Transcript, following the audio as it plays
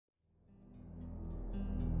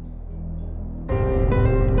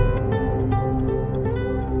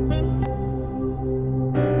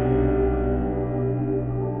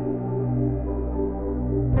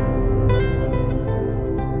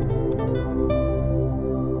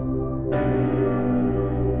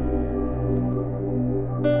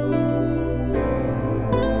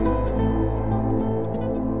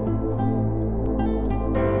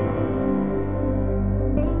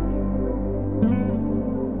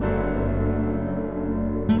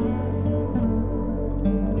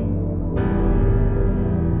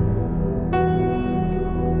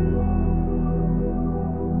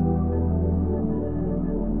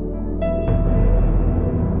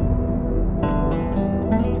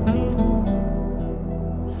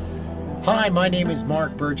Hi, my name is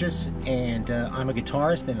Mark Burgess, and I'm a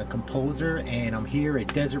guitarist and a composer, and I'm here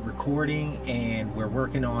at Desert Recording, and we're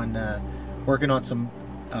working on some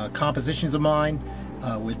compositions of mine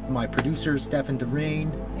with my producer Stefan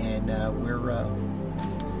DeRain, and we're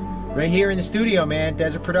right here in the studio, man.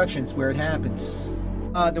 Desert Productions, where it happens.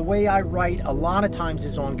 The way I write a lot of times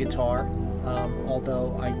is on guitar,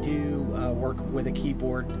 although I do work with a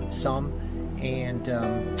keyboard some. And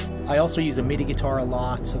I also use a MIDI guitar a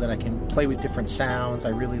lot so that I can play with different sounds. I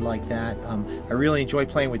really like that. I really enjoy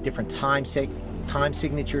playing with different time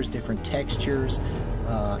signatures, different textures,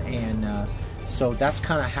 and so that's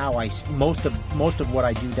kind of how most of what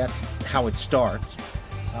I do. That's how it starts.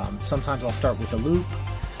 Sometimes I'll start with a loop,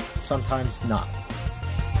 sometimes not.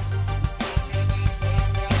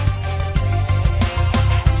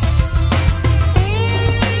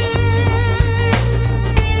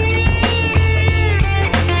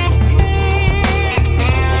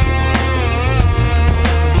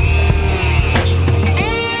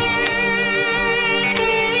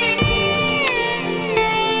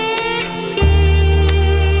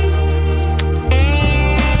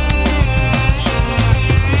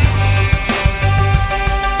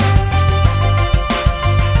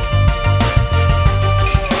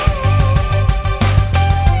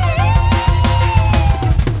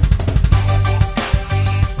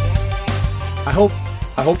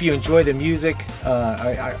 I hope you enjoy the music.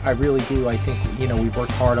 I really do. I think, you know, we've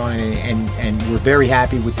worked hard on it, and we're very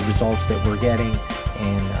happy with the results that we're getting,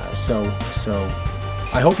 and so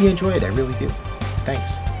I hope you enjoy it. I really do.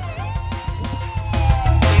 Thanks.